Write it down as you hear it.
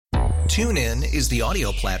TuneIn is the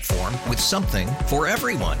audio platform with something for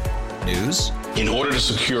everyone. News. In order to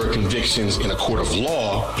secure convictions in a court of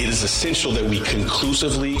law, it is essential that we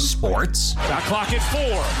conclusively. Sports. Shot clock at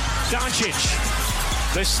 4. Doncic.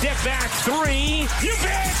 The step back 3. You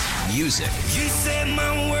bet. Music. You set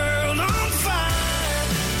my world on fire.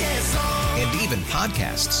 Yes, and even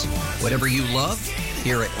podcasts. Whatever you love,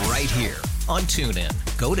 hear it right here on TuneIn.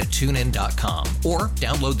 Go to TuneIn.com or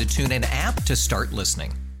download the TuneIn app to start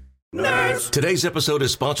listening. Nerds. Today's episode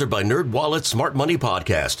is sponsored by NerdWallet's Smart Money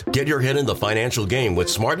Podcast. Get your head in the financial game with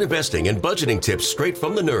smart investing and budgeting tips straight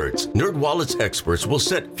from the nerds. NerdWallet's experts will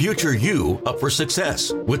set future you up for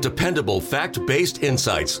success. With dependable, fact-based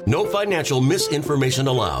insights, no financial misinformation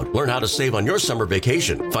allowed. Learn how to save on your summer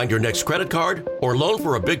vacation, find your next credit card, or loan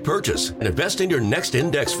for a big purchase, and invest in your next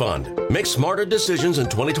index fund. Make smarter decisions in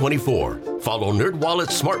 2024. Follow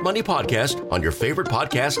NerdWallet's Smart Money Podcast on your favorite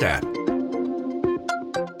podcast app.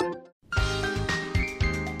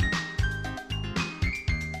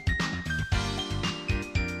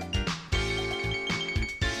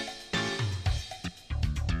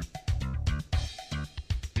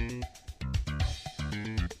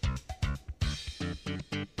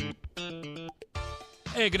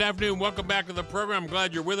 Hey, good afternoon. Welcome back to the program. I'm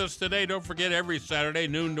glad you're with us today. Don't forget, every Saturday,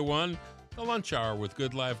 noon to 1, the lunch hour with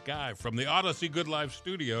Good Life Guy. From the Odyssey Good Life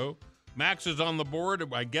studio, Max is on the board.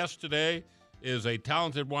 My guest today is a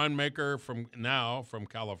talented winemaker from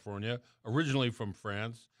California, originally from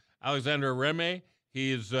France, Alexander Remy.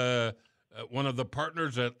 He is one of the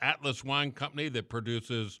partners at Atlas Wine Company that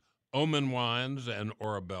produces Omen wines and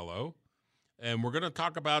Orabello. And we're going to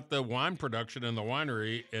talk about the wine production in the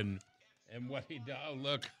winery and what he does. Oh,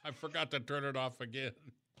 look, I forgot to turn it off again.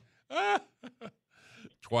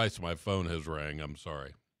 Twice my phone has rang. I'm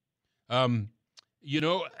sorry. Alex,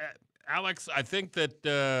 I think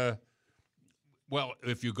that,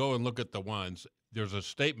 if you go and look at the wines, there's a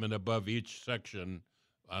statement above each section,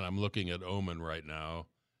 and I'm looking at Omen right now,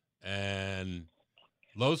 and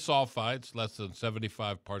low sulfites, less than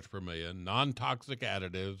 75 parts per million, non-toxic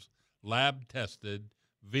additives, lab-tested,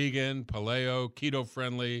 vegan, paleo,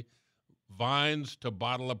 keto-friendly, vines to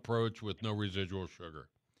bottle approach with no residual sugar.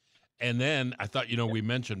 And then I thought,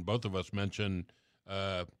 both of us mentioned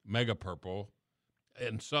Mega Purple.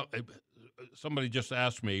 And so somebody just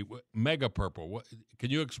asked me, Mega Purple, can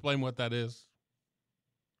you explain what that is?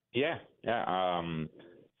 Yeah.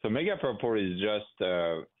 So Mega Purple is just,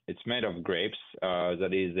 it's made of grapes.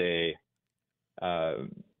 That is a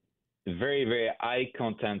very, very high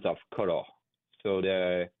content of color. So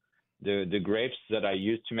the grapes that I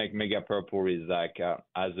use to make Mega Purple is like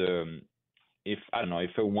if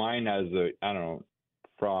a wine has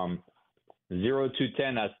from 0 to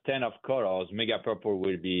 10 has 10 of colors, Mega Purple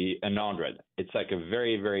will be 100. It's like a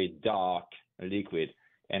very, very dark liquid.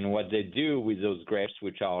 And what they do with those grapes,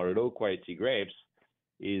 which are low quality grapes,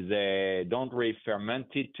 is they don't really ferment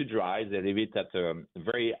it to dry. They leave it at a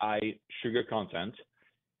very high sugar content,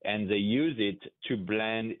 and they use it to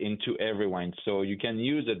blend into every wine. So you can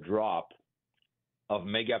use a drop of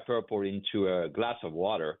Mega Purple into a glass of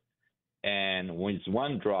water, and with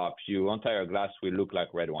one drop, your entire glass will look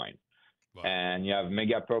like red wine. Wow. And you have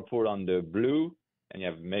Mega Purple on the blue, and you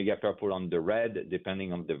have Mega Purple on the red,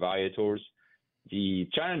 depending on the varietals. The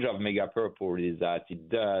challenge of Mega Purple is that it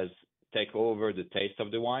does take over the taste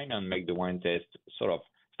of the wine and make the wine taste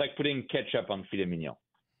it's like putting ketchup on filet mignon.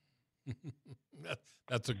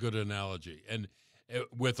 That's a good analogy. And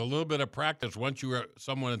with a little bit of practice, once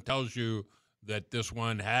someone tells you that this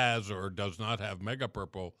wine has or does not have Mega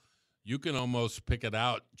Purple, you can almost pick it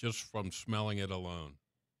out just from smelling it alone.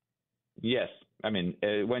 Yes. I mean,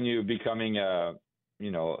 when you're becoming a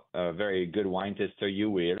very good wine tester, you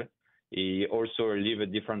will. You also leave a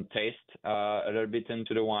different taste a little bit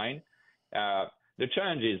into the wine. The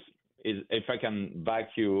challenge is if I can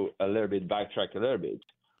backtrack a little bit,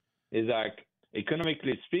 is like,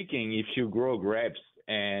 economically speaking, if you grow grapes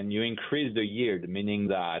and you increase the yield, meaning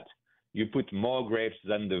that you put more grapes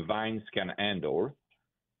than the vines can handle,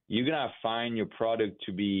 you're going to find your product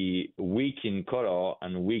to be weak in color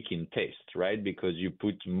and weak in taste, right? Because you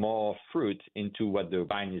put more fruit into what the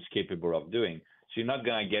vine is capable of doing. So you're not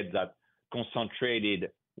going to get that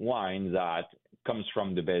concentrated wine that comes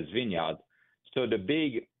from the best vineyard. So the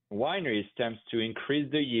big wineries tends to increase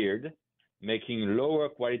the yield, making lower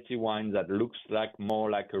quality wines that looks more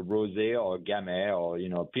like a rosé or a gamay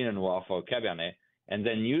or Pinot Noir for Cabernet, and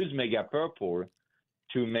then use Mega Purple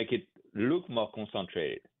to make it look more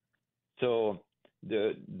concentrated. So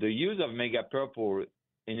the use of Mega Purple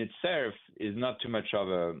in itself is not too much of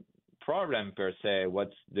a problem per se.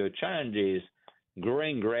 What's the challenge is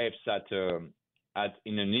growing grapes at a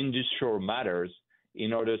in an industrial matters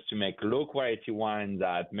in order to make low quality wine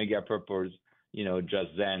that mega purpose, just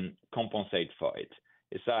then compensate for it.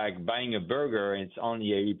 It's like buying a burger and it's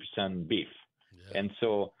only 80% beef. Yeah. And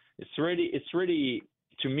so it's really,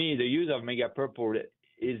 to me, the use of mega purple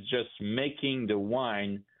is just making the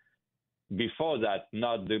wine before that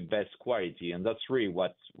not the best quality. And that's really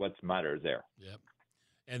what matters there. Yep.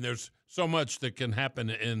 And there's so much that can happen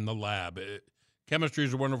in the lab. Chemistry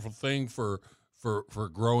is a wonderful thing for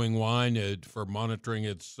growing wine, for monitoring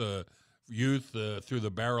its youth through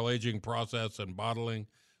the barrel aging process and bottling.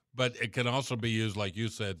 But it can also be used, like you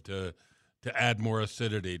said, to add more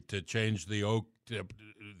acidity, to change the oak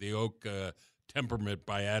temperament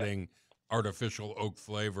by adding artificial oak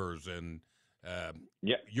flavors. And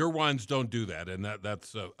your wines don't do that, and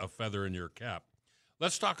that's a feather in your cap.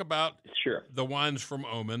 Let's talk about the wines from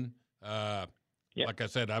Omen. Like I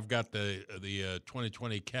said, I've got the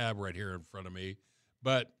 2020 cab right here in front of me,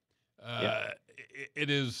 but it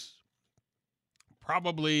is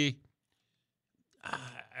probably,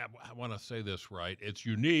 I want to say this right, it's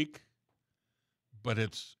unique, but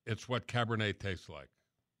it's what Cabernet tastes like.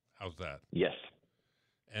 How's that? Yes.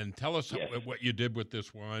 And tell us what you did with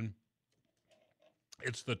this wine.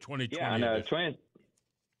 It's the 2020.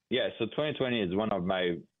 So 2020 is one of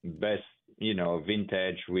my best,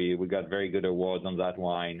 vintage. We got very good awards on that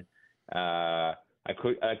wine. I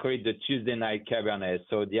call it the Tuesday night Cabernet.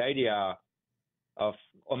 So the idea of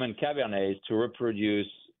Omen Cabernet is to reproduce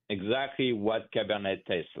exactly what Cabernet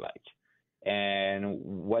tastes like. And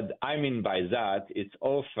what I mean by that, it's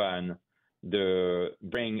often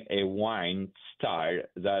bring a wine style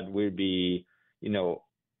that will be,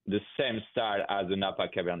 the same style as the Napa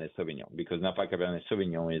Cabernet Sauvignon, because Napa Cabernet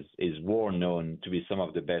Sauvignon is well known to be some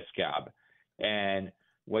of the best cab. And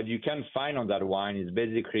what you can find on that wine is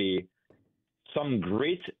basically some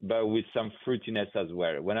grit, but with some fruitiness as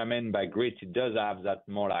well. What I mean by grit, it does have that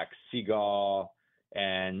more like cigar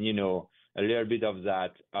and, a little bit of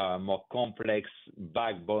that more complex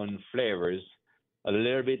backbone flavors, a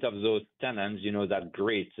little bit of those tannins, that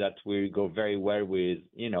grit that will go very well with,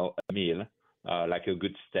 a meal. Like a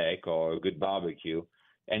good steak or a good barbecue.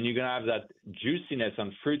 And you're going to have that juiciness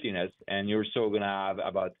and fruitiness, and you're also going to have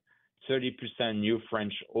about 30% new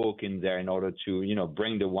French oak in there in order to,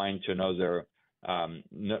 bring the wine to another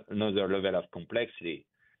level of complexity.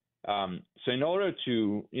 So in order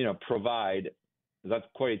to, provide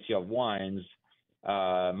that quality of wines,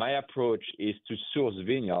 my approach is to source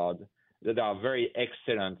vineyards that are very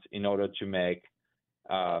excellent in order to make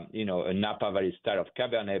a Napa Valley style of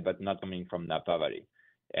Cabernet, but not coming from Napa Valley.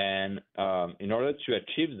 And in order to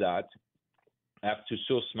achieve that, I have to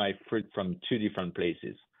source my fruit from two different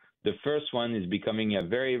places. The first one is becoming a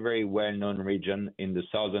very, very well-known region in the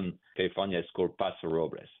southern California. It's called Paso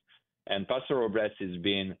Robles. And Paso Robles has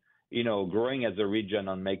been, growing as a region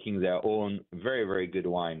and making their own very, very good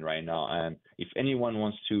wine right now. And if anyone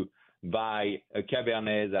wants to buy a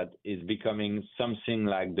Cabernet that is becoming something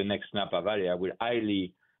like the next Napa Valley, I would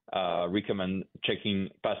highly recommend checking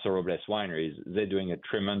Paso Robles wineries. They're doing a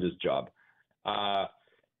tremendous job.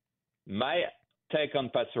 My take on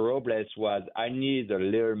Paso Robles was I need a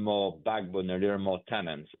little more backbone, a little more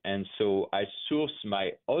tannins. And so I sourced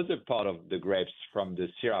my other part of the grapes from the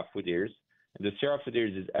Sierra Foothills. The Sierra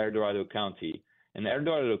Foothills is El Dorado County. And El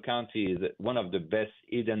Dorado County is one of the best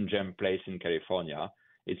hidden gem places in California.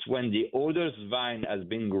 It's when the oldest vine has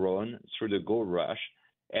been grown through the gold rush.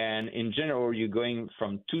 And in general, you're going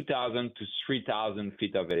from 2,000 to 3,000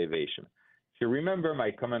 feet of elevation. If you remember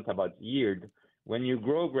my comment about yield, when you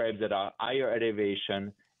grow grapes that are higher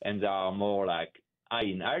elevation and that are more like high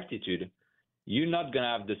in altitude, you're not going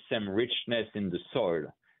to have the same richness in the soil.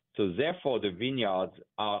 So therefore, the vineyards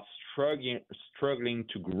are struggling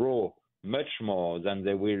to grow much more than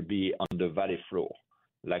they will be on the valley floor,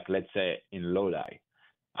 like let's say in Lodi.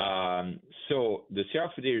 So the Sierra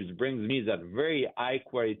Foothills brings me that very high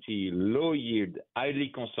quality, low yield,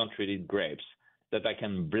 highly concentrated grapes that I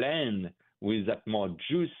can blend with that more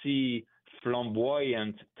juicy,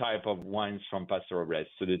 flamboyant type of wines from Paso Robles.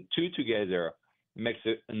 So the two together makes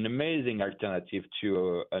an amazing alternative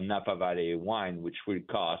to a Napa Valley wine, which will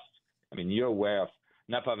cost, you're aware of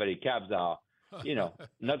Napa Valley cabs are,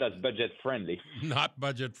 not as budget friendly. Not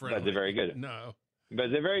budget friendly. But they're very good. No.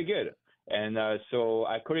 But they're very good. And so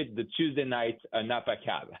I call it the Tuesday night Napa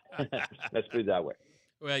cab. Let's put it that way.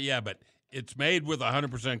 Well, yeah, but it's made with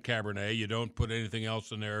 100% Cabernet. You don't put anything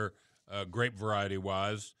else in there, grape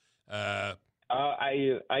variety-wise. I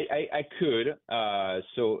could.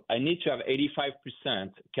 So I need to have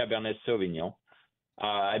 85% Cabernet Sauvignon.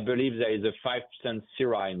 I believe there is a 5%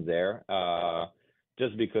 Syrah in there.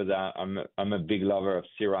 just because I'm a big lover of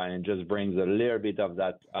Syrah, and it just brings a little bit of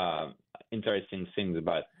that interesting things,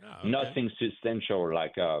 but nothing substantial,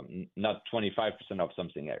 like not 25% of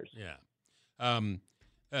something else. Yeah.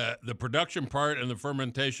 The production part and the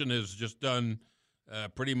fermentation is just done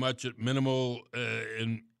pretty much at minimal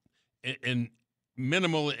in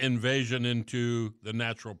minimal invasion into the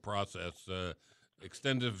natural process.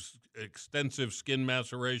 Extensive skin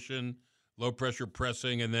maceration, low pressure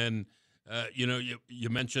pressing, and then you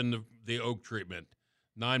mentioned the oak treatment,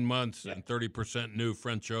 9 months and 30% new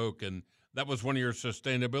French oak, and that was one of your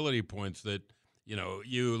sustainability points that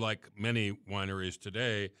you, like many wineries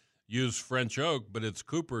today, use French oak, but it's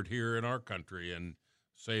coopered here in our country and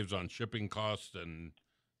saves on shipping costs and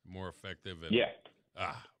more effective. And,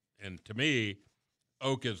 and to me,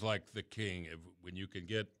 oak is like the king. When you can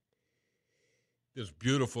get this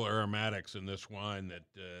beautiful aromatics in this wine that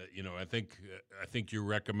I think you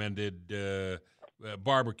recommended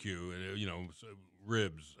barbecue,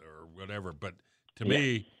 ribs or whatever. But to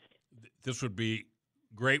me, this would be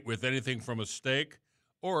great with anything from a steak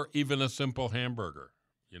or even a simple hamburger.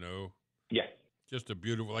 Just a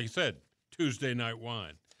beautiful, like you said, Tuesday night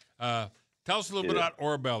wine. Tell us a little bit about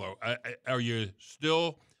Orbello. Are you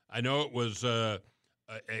still? I know it was a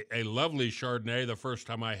lovely Chardonnay the first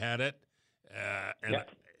time I had it.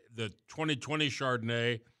 The 2020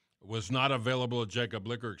 Chardonnay was not available at Jacob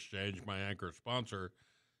Liquor Exchange, my anchor sponsor.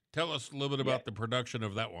 Tell us a little bit about the production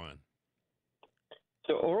of that wine.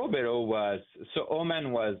 So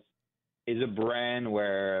Omen is a brand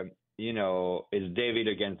where, it's David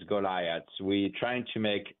against Goliath. We're trying to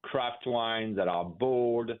make craft wines that are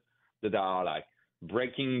bold, that are like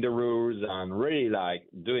breaking the rules and really like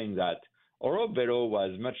doing that. Orbello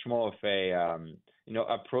was much more of a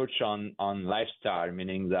approach on lifestyle,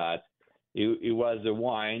 meaning that it was a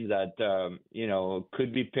wine that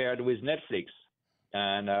could be paired with Netflix,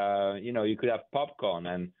 and you could have popcorn,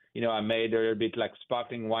 and I made a little bit like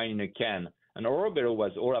sparkling wine in a can, and Orbello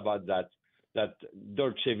was all about that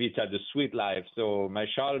dolce vita, the sweet life. So my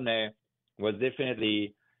Chardonnay was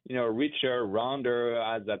definitely richer, rounder,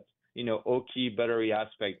 has that oaky, buttery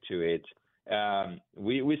aspect to it.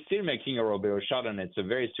 We're still making a Orbello Chardonnay. It's a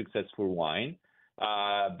very successful wine.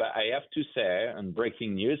 But I have to say, and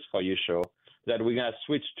breaking news for you, show, that we're going to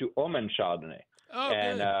switch to Omen Chardonnay. Oh,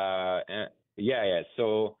 and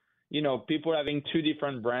So, people having two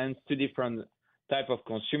different brands, two different type of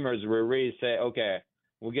consumers will really say, okay,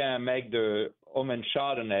 we're going to make the Omen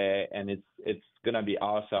Chardonnay, and it's going to be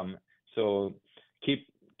awesome. So keep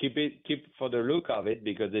for the look of it,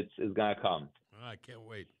 because it's going to come. I can't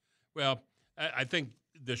wait. Well, I think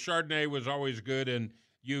the Chardonnay was always good, and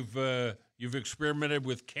you've experimented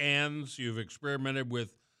with cans. You've experimented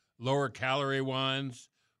with lower calorie wines.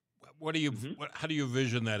 What do you? How do you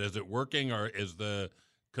vision that? Is it working, or is the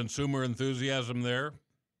consumer enthusiasm there?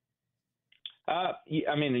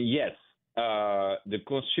 Yes. The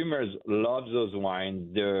consumers love those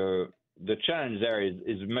wines. The challenge there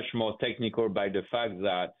is much more technical by the fact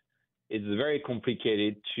that it's very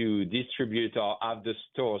complicated to distribute or have the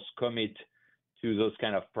stores commit to those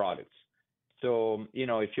kind of products. So,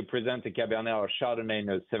 if you present a Cabernet or Chardonnay in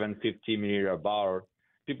a 750 milliliter bottle,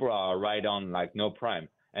 people are right on like no prime.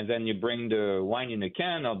 And then you bring the wine in a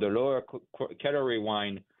can or the lower calorie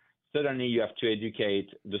wine, suddenly you have to educate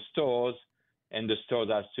the stores, and the stores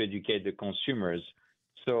have to educate the consumers.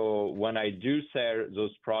 So when I do sell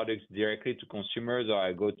those products directly to consumers, or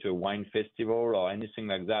I go to a wine festival or anything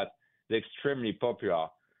like that, they're extremely popular.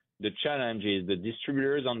 The challenge is the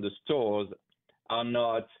distributors on the stores are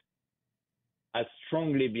not as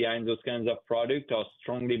strongly behind those kinds of products or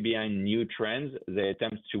strongly behind new trends. They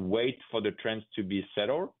attempt to wait for the trends to be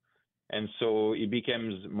settled. And so it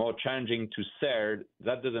becomes more challenging to sell.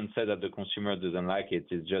 That doesn't say that the consumer doesn't like it.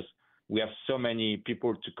 It's just we have so many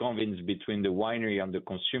people to convince between the winery and the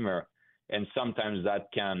consumer, and sometimes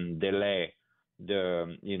that can delay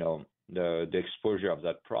the exposure of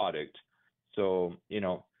that product. So,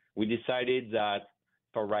 we decided that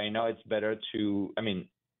for right now it's better to,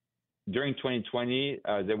 during 2020,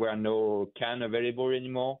 there were no can available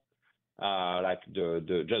anymore, like the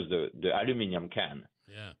aluminum can.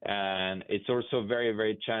 Yeah. And it's also very,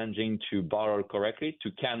 very challenging to bottle correctly,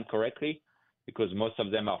 to can correctly, because most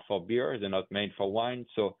of them are for beer, they're not made for wine.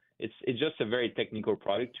 So it's just a very technical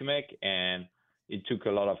product to make, and it took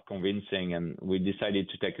a lot of convincing, and we decided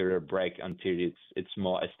to take a little break until it's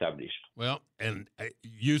more established. Well, and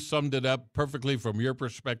you summed it up perfectly from your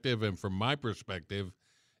perspective and from my perspective.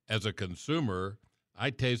 As a consumer, I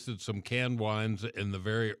tasted some canned wines in the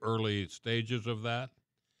very early stages of that,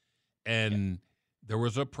 and there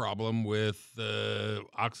was a problem with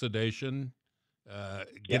oxidation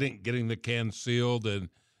getting the can sealed and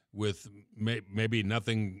with maybe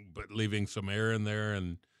nothing but leaving some air in there.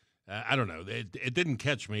 And I don't know. It didn't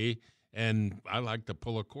catch me, and I like to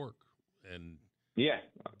pull a cork. And yeah,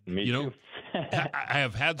 me too. I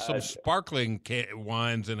have had some sparkling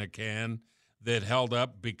wines in a can that held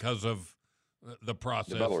up because of the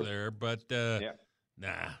process there, but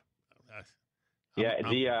nah.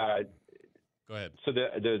 Go ahead. So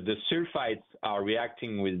the sulfites are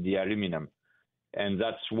reacting with the aluminum, and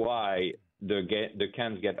that's why the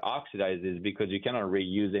cans get oxidized, is because you cannot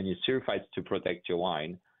reuse any sulfites to protect your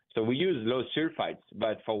wine. So we use low sulfites,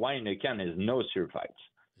 but for wine in a can is no sulfites.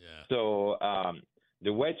 Yeah. So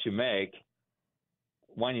the way to make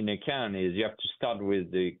wine in a can is you have to start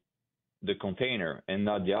with the container and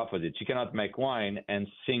not the opposite. You cannot make wine and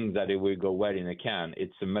think that it will go well in a can.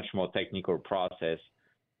 It's a much more technical process.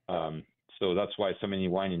 So that's why so many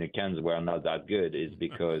wine in the cans were not that good, is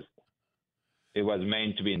because it was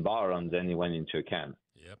meant to be in bottle and then it went into a can.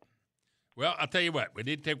 Yep. Well, I'll tell you what, we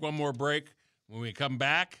need to take one more break. When we come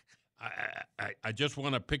back, I just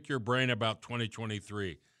want to pick your brain about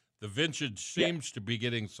 2023. The vintage seems to be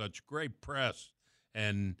getting such great press,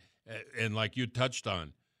 and like you touched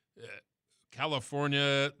on,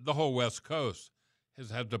 California, the whole West Coast, has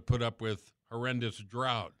had to put up with horrendous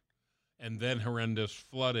drought and then horrendous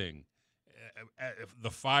flooding.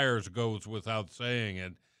 The fires goes without saying,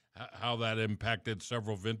 and how that impacted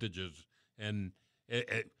several vintages. And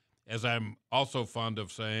as I'm also fond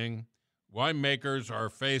of saying, winemakers are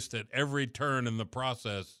faced at every turn in the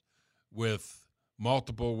process with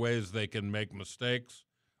multiple ways they can make mistakes,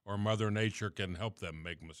 or Mother Nature can help them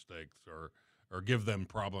make mistakes, or give them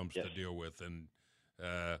problems to deal with. And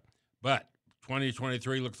but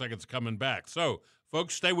 2023 looks like it's coming back. So,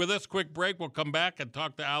 folks, stay with us. Quick break. We'll come back and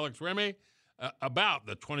talk to Alex Remy about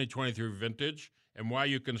the 2023 vintage and why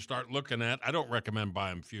you can start looking at. I don't recommend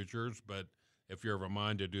buying futures, but if you're of a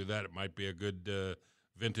mind to do that, it might be a good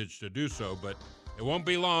vintage to do so. But it won't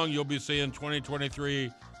be long. You'll be seeing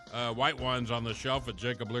 2023 white wines on the shelf at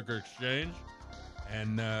Jacob Liquor Exchange.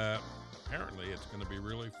 And apparently it's going to be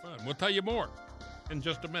really fun. We'll tell you more in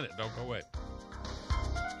just a minute. Don't go away.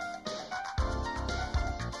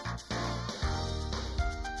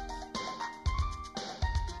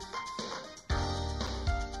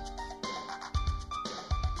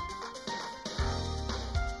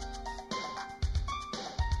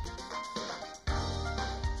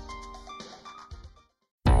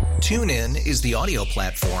 TuneIn is the audio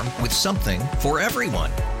platform with something for everyone.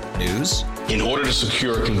 News. In order to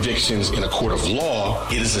secure convictions in a court of law,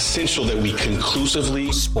 it is essential that we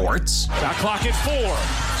conclusively. Sports. Shot clock at 4.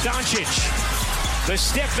 Doncic. The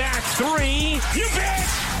step back 3. You bet.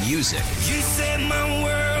 Music. You set my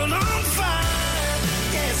world on fire.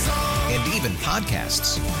 Yes, and even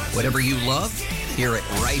podcasts. Whatever you love, hear it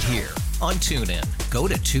right here on TuneIn. Go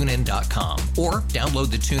to TuneIn.com or download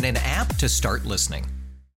the TuneIn app to start listening.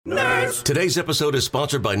 Nerds. Today's episode is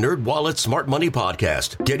sponsored by NerdWallet's Smart Money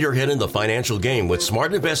Podcast. Get your head in the financial game with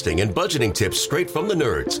smart investing and budgeting tips straight from the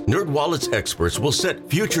nerds. NerdWallet's experts will set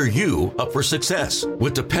future you up for success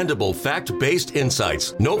with dependable, fact-based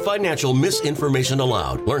insights. No financial misinformation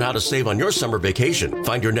allowed. Learn how to save on your summer vacation,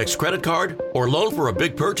 find your next credit card, or loan for a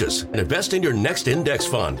big purchase, and invest in your next index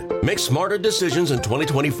fund. Make smarter decisions in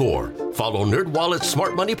 2024. Follow NerdWallet's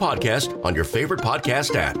Smart Money Podcast on your favorite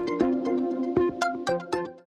podcast app.